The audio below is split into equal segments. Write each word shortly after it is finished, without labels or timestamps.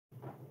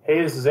Hey,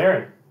 this is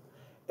Aaron.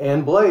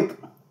 And Blake,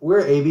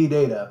 we're AV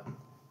Data.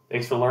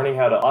 Thanks for learning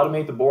how to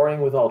automate the boring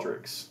with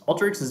Alteryx.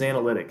 Alteryx is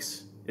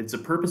analytics. It's a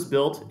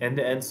purpose-built,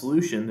 end-to-end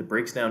solution that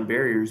breaks down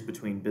barriers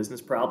between business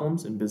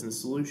problems and business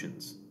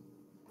solutions.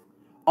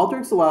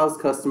 Alteryx allows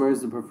customers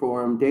to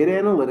perform data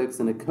analytics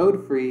in a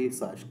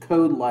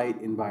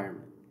code-free/code-light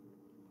environment.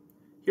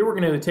 Here we're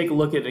going to take a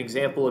look at an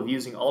example of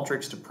using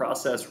Alteryx to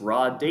process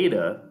raw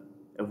data,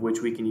 of which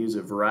we can use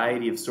a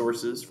variety of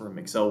sources from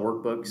Excel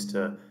workbooks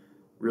to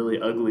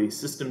really ugly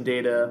system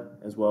data,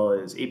 as well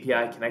as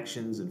API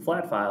connections and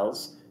flat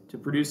files, to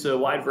produce a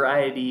wide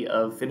variety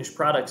of finished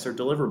products or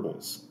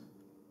deliverables.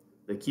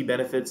 The key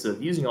benefits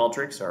of using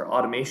Alteryx are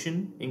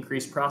automation,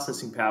 increased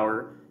processing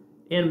power,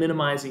 and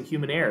minimizing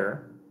human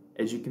error.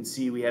 As you can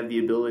see, we have the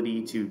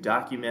ability to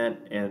document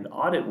and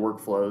audit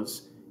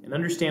workflows and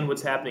understand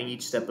what's happening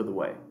each step of the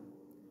way.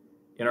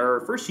 In our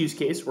first use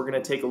case, we're going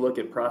to take a look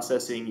at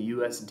processing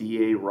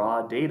USDA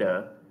raw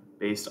data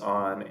based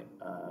on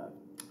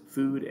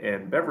food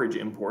and beverage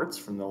imports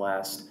from the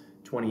last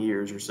 20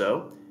 years or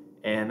so.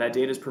 And that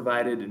data is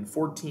provided in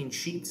 14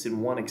 sheets in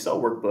one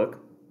Excel workbook.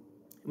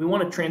 We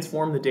want to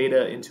transform the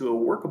data into a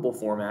workable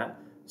format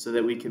so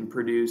that we can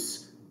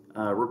produce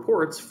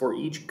reports for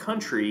each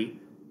country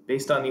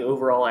based on the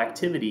overall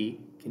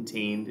activity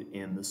contained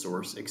in the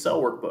source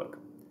Excel workbook.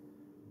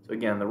 So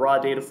again, the raw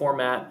data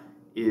format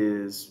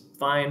is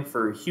fine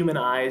for human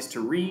eyes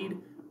to read,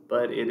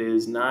 but it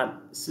is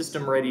not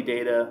system-ready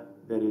data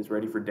that is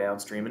ready for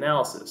downstream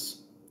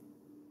analysis.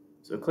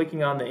 So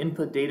clicking on the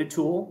Input Data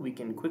tool, we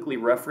can quickly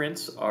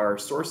reference our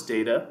source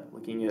data,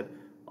 looking at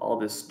all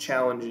this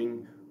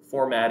challenging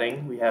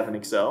formatting we have in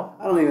Excel.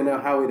 I don't even know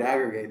how we'd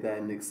aggregate that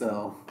in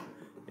Excel.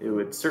 It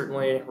would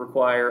certainly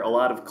require a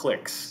lot of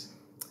clicks.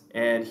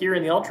 And here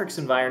in the Alteryx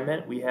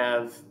environment, we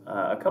have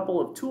a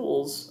couple of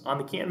tools on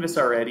the canvas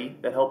already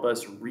that help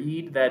us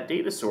read that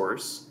data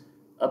source,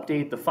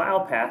 update the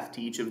file path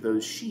to each of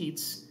those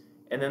sheets,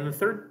 and then the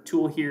third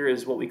tool here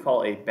is what we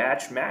call a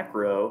batch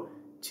macro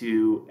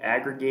to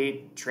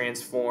aggregate,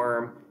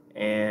 transform,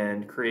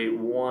 and create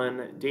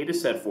one data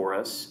set for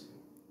us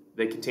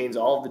that contains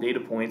all of the data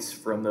points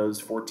from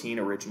those 14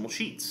 original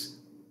sheets.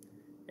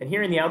 And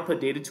here in the Output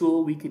Data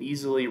tool, we could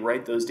easily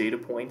write those data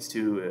points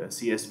to a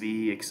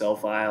CSV, Excel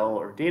file,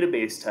 or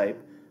database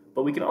type,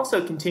 but we can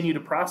also continue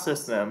to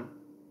process them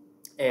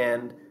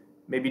and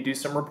maybe do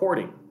some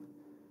reporting.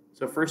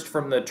 So first,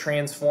 from the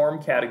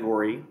Transform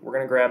category, we're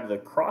going to grab the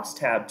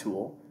Crosstab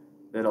tool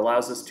that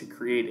allows us to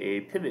create a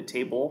pivot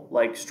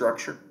table-like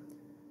structure.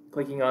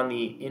 Clicking on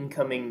the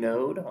incoming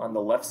node on the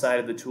left side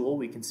of the tool,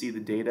 we can see the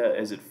data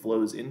as it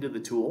flows into the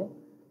tool.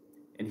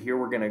 And here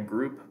we're going to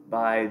group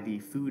by the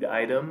food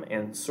item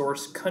and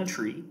source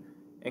country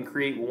and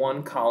create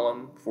one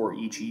column for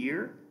each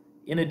year,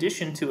 in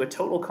addition to a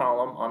total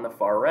column on the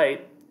far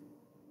right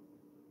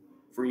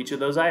for each of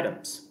those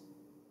items.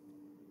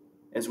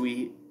 As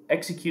we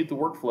execute the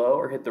workflow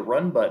or hit the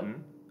Run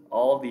button,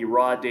 all of the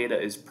raw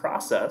data is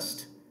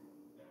processed,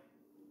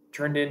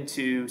 turned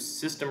into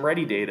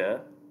system-ready data,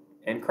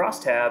 and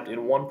cross-tabbed in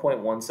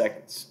 1.1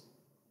 seconds.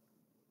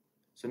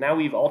 So now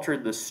we've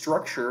altered the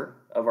structure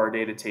of our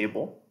data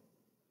table.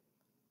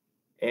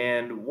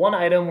 And one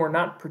item we're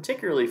not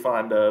particularly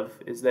fond of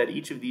is that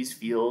each of these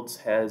fields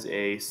has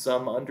a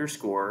sum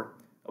underscore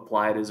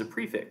applied as a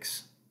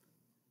prefix.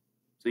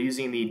 So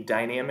using the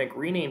Dynamic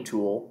Rename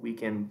tool, we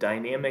can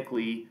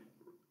dynamically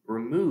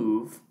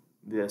remove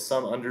the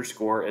sum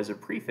underscore as a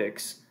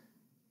prefix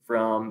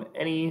from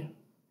any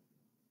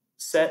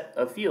set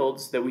of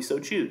fields that we so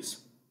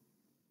choose.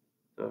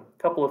 So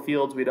a couple of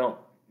fields we don't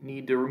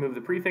need to remove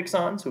the prefix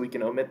on, so we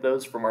can omit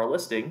those from our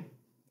listing.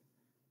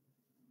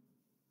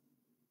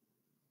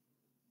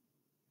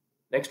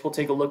 Next, we'll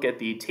take a look at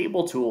the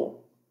Table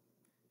tool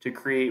to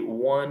create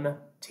one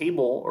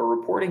table or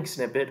reporting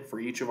snippet for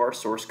each of our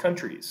source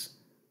countries.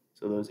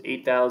 So those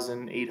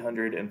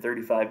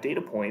 8,835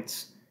 data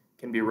points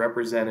can be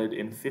represented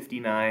in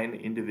 59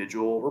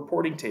 individual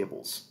reporting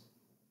tables.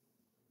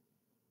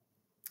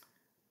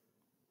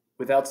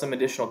 Without some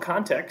additional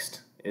context,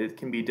 it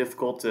can be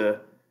difficult to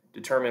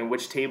determine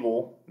which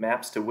table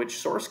maps to which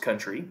source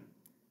country.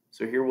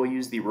 So here we'll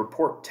use the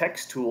Report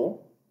Text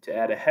tool to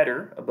add a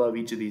header above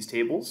each of these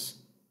tables,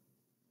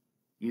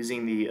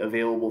 using the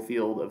available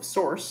field of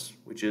source,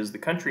 which is the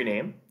country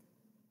name.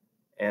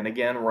 And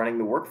again, running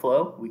the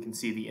workflow, we can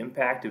see the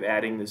impact of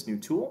adding this new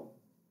tool.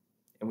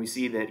 And we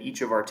see that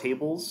each of our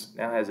tables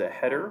now has a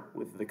header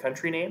with the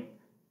country name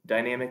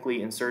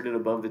dynamically inserted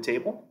above the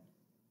table.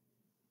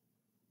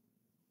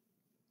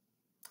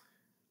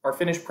 Our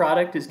finished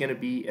product is going to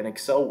be an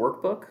Excel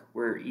workbook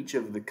where each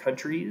of the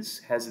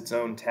countries has its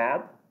own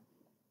tab.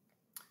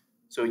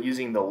 So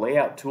using the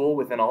Layout tool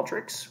within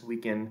Alteryx, we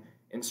can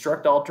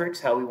instruct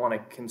Alteryx how we want to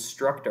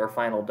construct our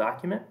final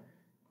document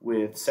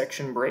with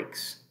section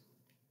breaks.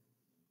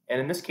 And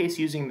in this case,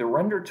 using the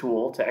Render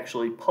tool to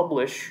actually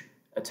publish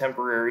a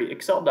temporary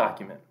Excel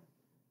document.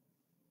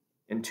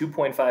 In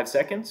 2.5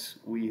 seconds,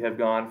 we have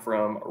gone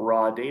from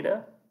raw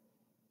data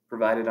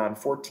provided on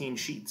 14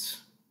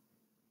 sheets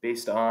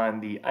based on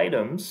the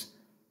items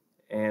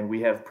And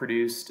we have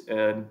produced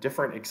a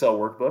different Excel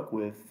workbook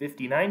with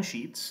 59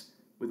 sheets,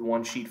 with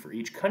one sheet for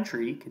each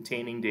country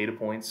containing data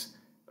points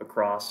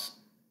across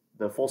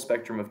the full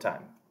spectrum of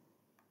time.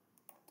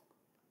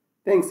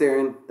 Thanks,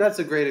 Aaron. That's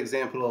a great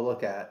example to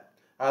look at.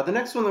 The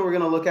next one that we're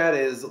going to look at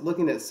is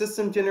looking at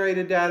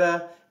system-generated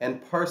data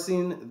and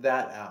parsing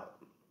that out.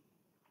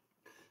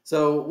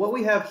 So what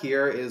we have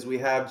here is we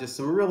have just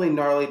some really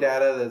gnarly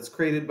data that's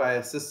created by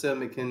a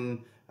system. It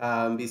can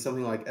be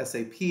something like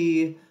SAP.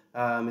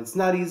 It's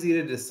not easy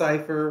to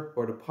decipher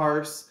or to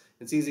parse.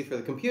 It's easy for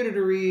the computer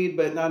to read,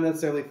 but not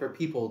necessarily for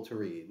people to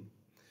read.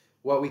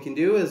 What we can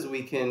do is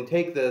we can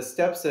take the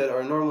steps that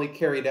are normally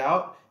carried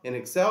out in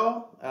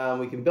Excel,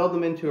 we can build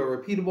them into a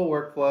repeatable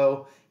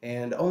workflow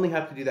and only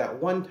have to do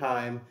that one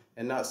time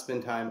and not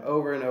spend time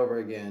over and over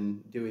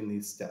again doing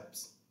these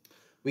steps.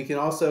 We can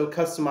also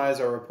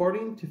customize our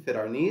reporting to fit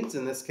our needs.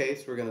 In this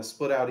case, we're going to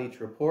split out each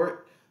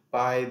report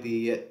by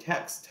the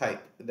tax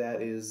type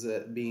that is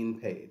being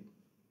paid.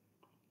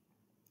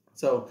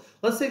 So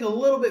let's take a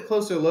little bit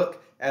closer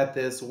look at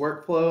this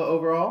workflow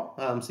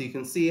overall, so you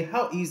can see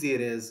how easy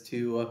it is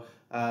to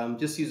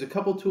just use a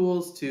couple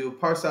tools to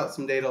parse out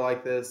some data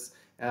like this.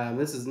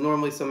 This is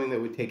normally something that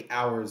would take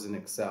hours in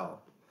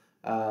Excel.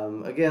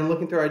 Again,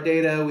 looking through our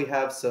data, we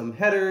have some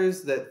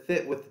headers that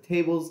fit with the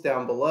tables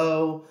down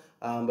below,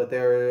 but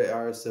there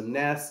are some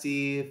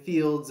nasty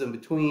fields in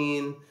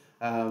between.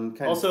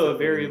 Also, a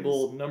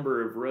variable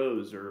number of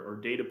rows or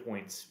data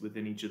points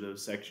within each of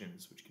those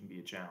sections, which can be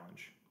a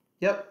challenge.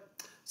 Yep.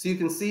 So you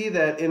can see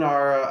that in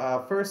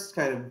our first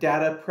kind of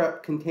data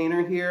prep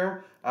container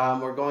here,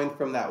 we're going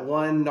from that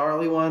one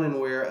gnarly one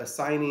and we're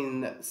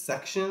assigning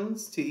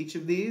sections to each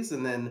of these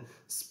and then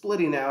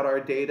splitting out our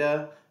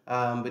data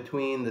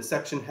between the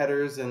section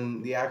headers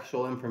and the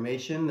actual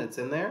information that's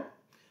in there.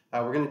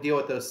 We're going to deal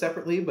with those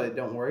separately, but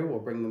don't worry, we'll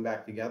bring them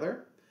back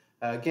together.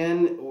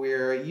 Again,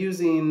 we're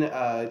using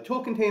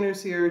tool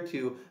containers here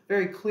to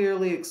very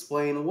clearly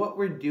explain what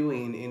we're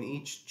doing in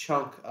each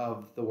chunk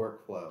of the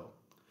workflow.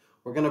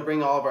 We're going to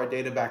bring all of our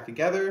data back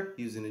together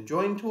using a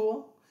join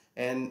tool,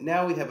 and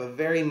now we have a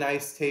very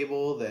nice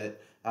table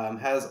that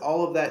has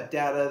all of that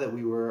data that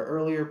we were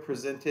earlier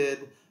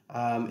presented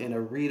in a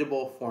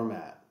readable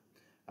format.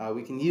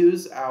 We can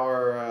use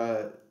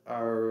our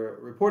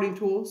reporting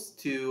tools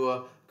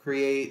to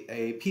create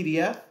a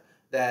PDF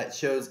that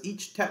shows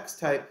each text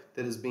type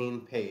that is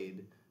being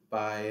paid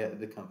by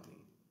the company.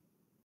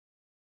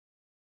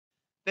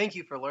 Thank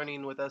you for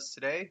learning with us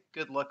today.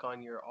 Good luck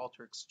on your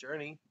Alteryx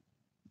journey.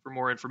 For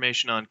more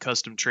information on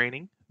custom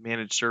training,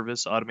 managed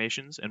service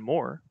automations, and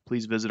more,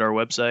 please visit our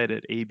website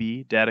at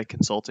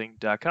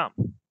abdataconsulting.com.